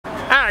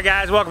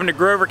Alright guys, welcome to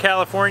Grover,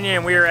 California,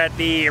 and we are at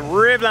the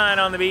Ribline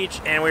on the beach,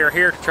 and we are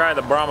here to try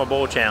the Brahma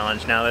Bowl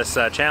Challenge. Now this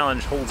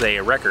challenge holds a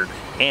record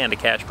and a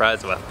cash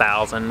prize of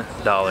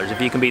 $1,000 if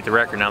you can beat the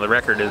record. Now the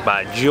record is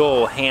by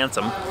Joel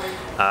Handsome.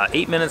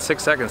 8 minutes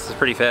 6 seconds is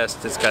pretty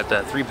fast. It's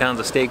got 3 pounds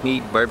of steak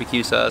meat,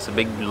 barbecue sauce, a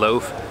big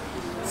loaf.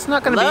 It's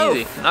not going to be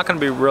easy. Not going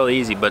to be real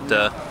easy, but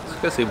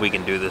let's go see if we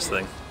can do this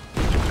thing.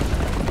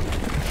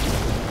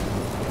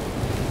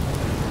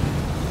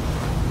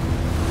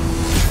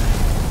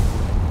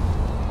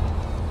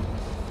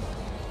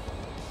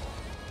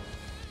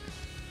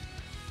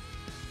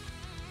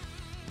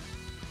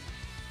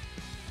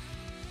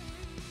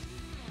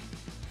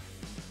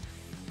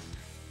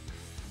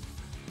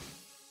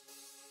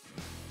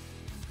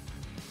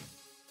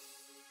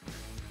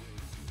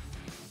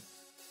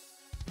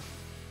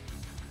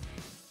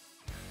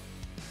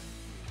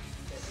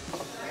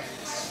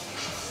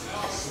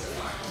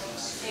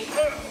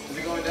 Is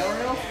it going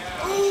downhill?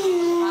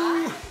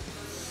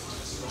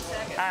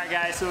 Alright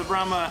guys, so the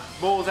Brahma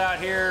Bowl's out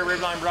here.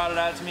 Ribline brought it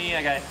out to me.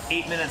 I got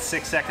 8 minutes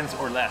 6 seconds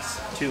or less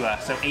to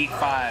so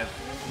 8-5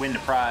 win the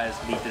prize,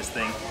 beat this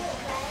thing.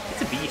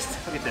 It's a beast.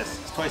 Look at this.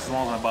 It's twice as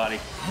long as my body.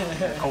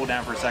 Hold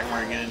down for a second,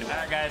 we're gonna get into it.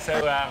 Alright guys, so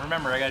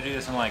remember I gotta do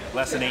this in like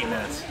less than 8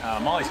 minutes.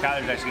 Molly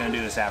Schuyler's actually gonna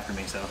do this after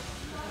me, so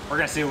we're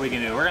gonna see what we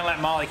can do. We're gonna let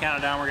Molly count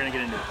it down, we're gonna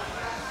get into it.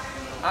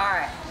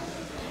 Alright.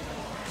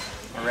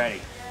 We're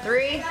ready.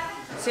 3,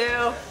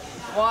 2,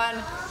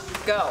 1,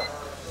 go.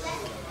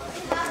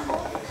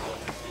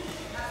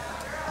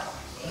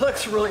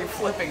 Looks really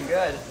flipping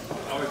good.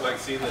 I always like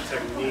seeing the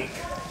technique.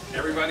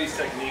 Everybody's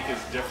technique is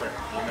different,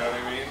 you know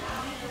what I mean?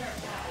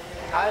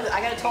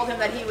 I gotta told him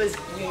that he was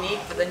unique,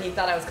 but then he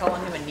thought I was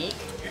calling him a neek,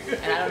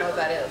 and I don't know what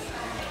that is.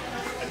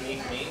 A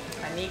neat meat.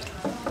 A neek.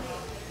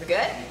 We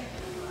good?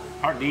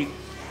 Hard to eat.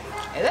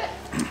 Is it?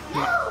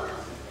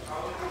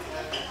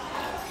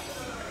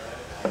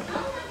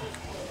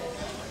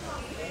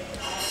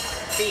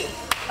 B.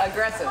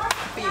 Aggressive.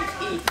 B.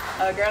 E.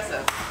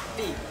 Aggressive.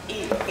 B.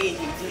 E. A. G.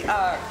 G.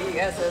 R. E.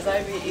 S. S.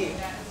 I. V. E.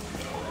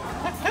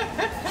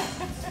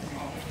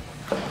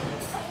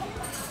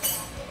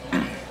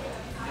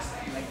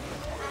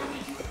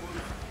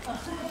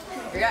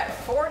 We got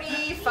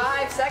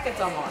 45 seconds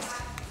almost.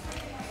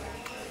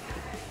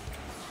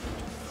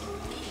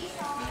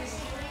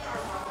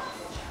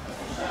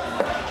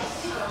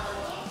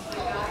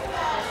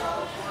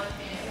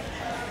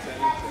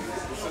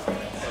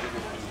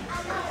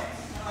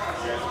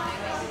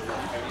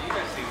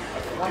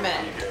 One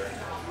minute.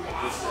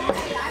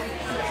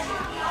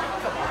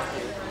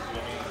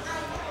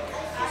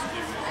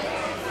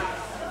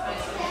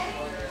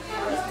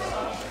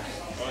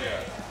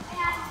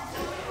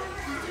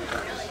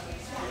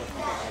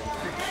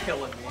 You're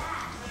killing me.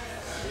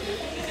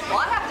 Well, I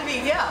have to be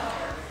him.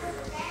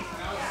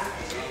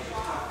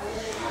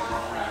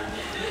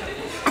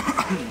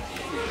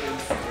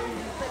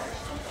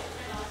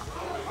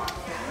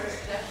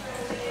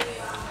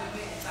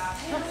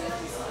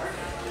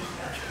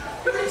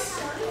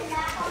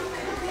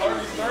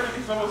 Already started,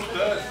 he's almost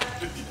done.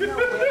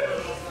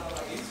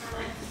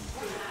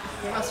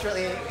 You must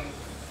really hate me.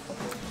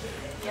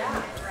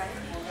 Yeah.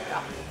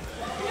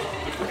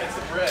 It's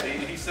the bread.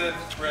 He said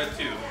bread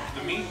too.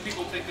 The meat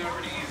people take down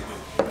pretty easily.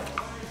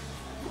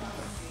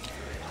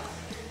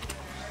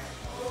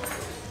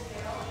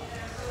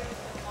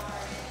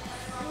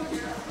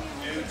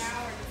 Dudes.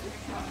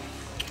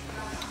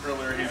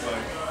 Earlier he's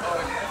like, oh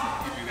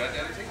yeah, you do that,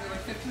 that'll take me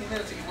like 15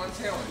 minutes to eat one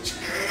sandwich.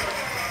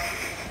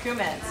 2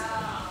 minutes.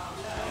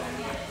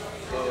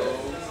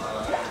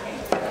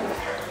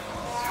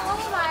 Oh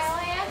my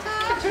Atlanta!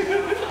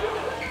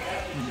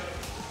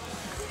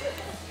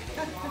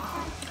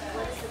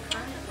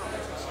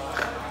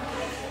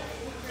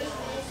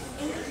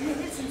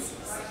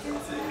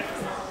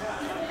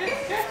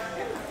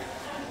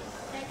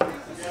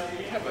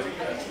 Yeah, buddy,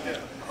 yeah.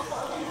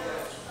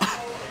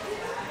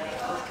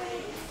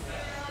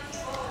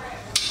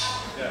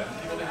 Yeah,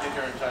 people didn't get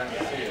here in time to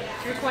see it.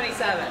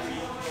 2:27.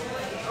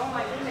 Oh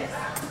my goodness.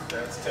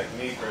 That's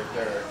technique right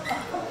there.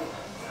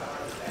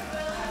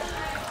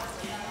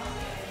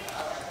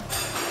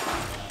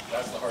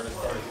 That's the hardest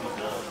part of keep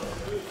going.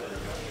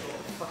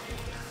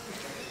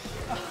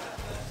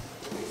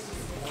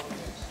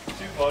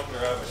 She plucked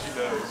her out, but she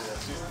knows.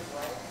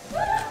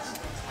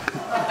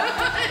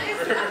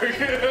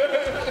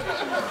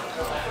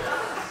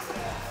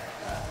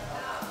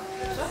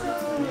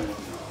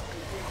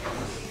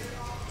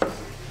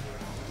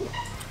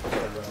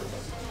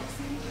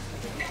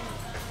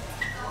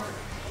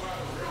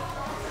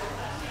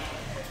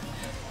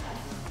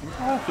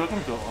 Oh, took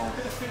him so long.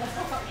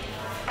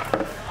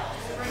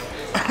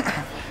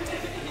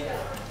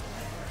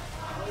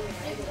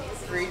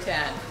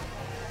 3:10.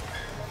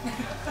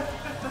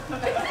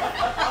 You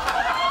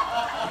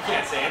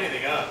can't say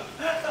anything up.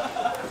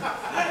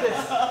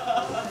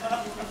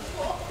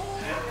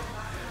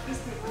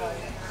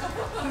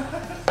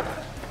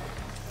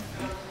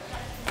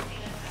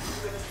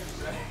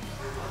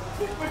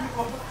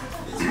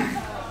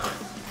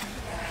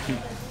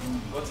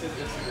 What's his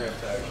Instagram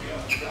tag?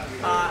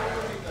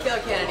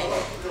 Killer Kennedy.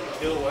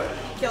 Kill what?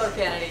 Killer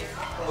Kennedy.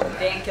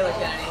 Dan Killer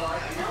Kennedy.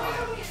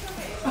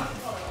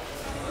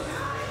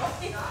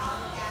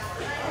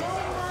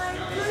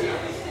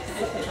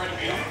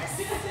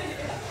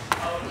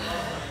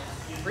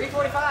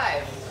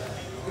 345.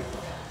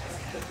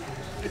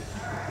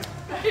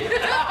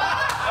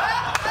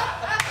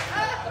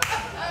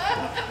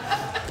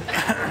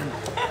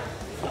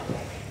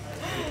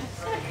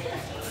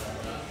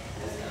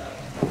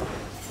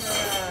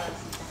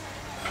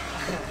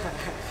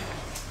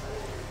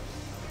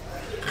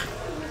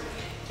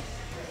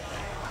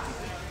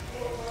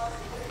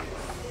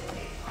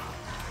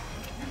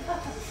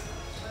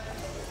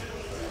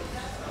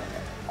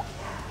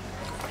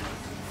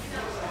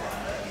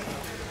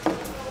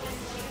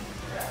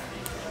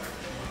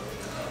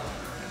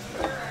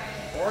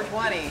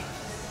 $420.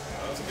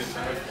 That was a good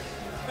time.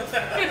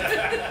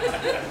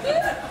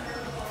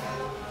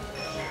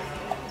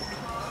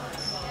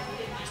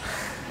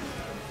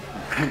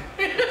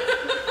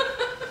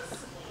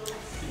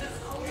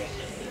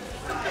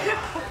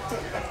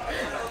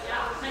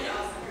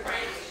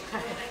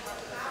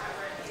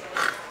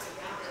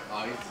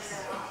 Oh, he's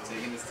just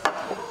taking his time.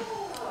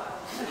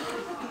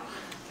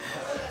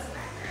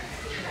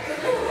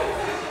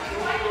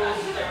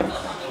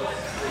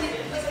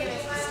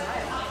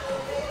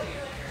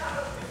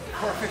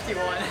 $451.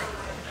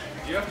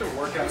 Do you have to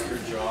work out your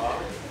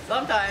job?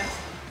 Sometimes.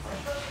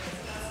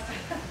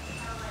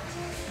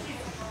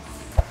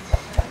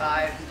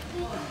 5.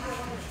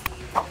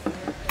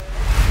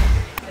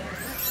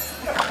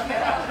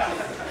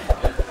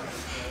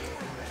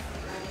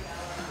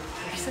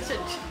 You're such a...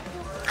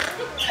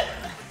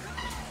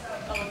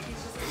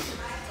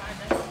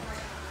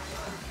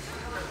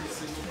 Every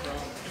single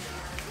problem.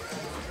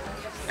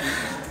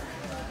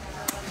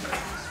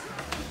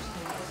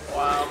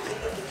 Wow.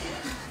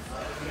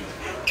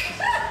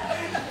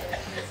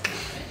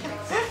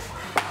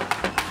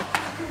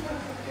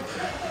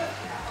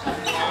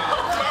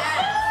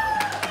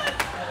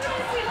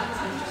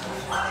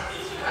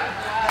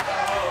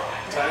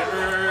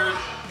 Timer.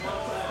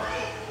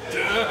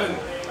 Done.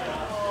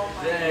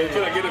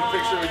 Can I get a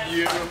picture with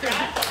you? Can I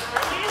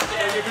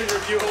get a picture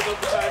of you hold up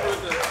the timer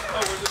with the...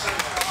 Oh, where's the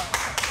timer?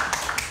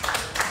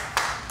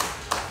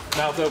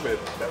 Mouth open.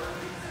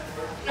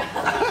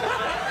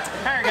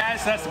 Alright guys,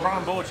 so that's the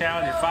Brahma Bowl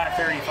Challenge at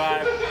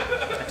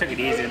 5:35. I took it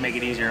easy to make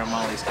it easier on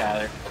Molly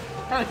Schuyler.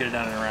 Probably could have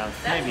done it around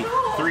maybe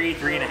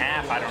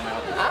 3.5. I don't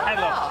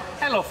know.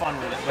 Had a little fun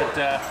with it, but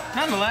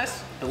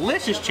nonetheless,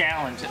 delicious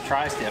challenge at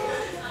Tri-Step.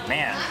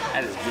 Man,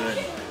 that is good.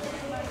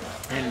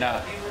 And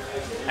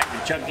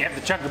you have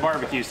to chug the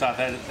barbecue sauce.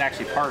 That's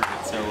actually part of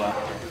it. So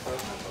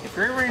if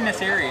you're ever in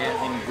this area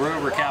in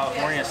Grover,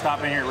 California,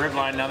 stop in here at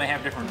Ribline. Now they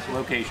have different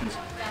locations.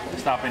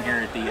 Stop in here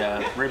at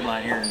the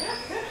Ribline here and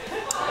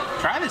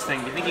try this thing.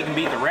 If you think you can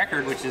beat the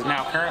record, which is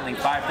now currently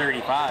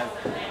 5:35,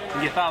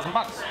 you get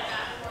 $1,000.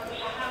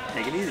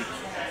 Take it easy.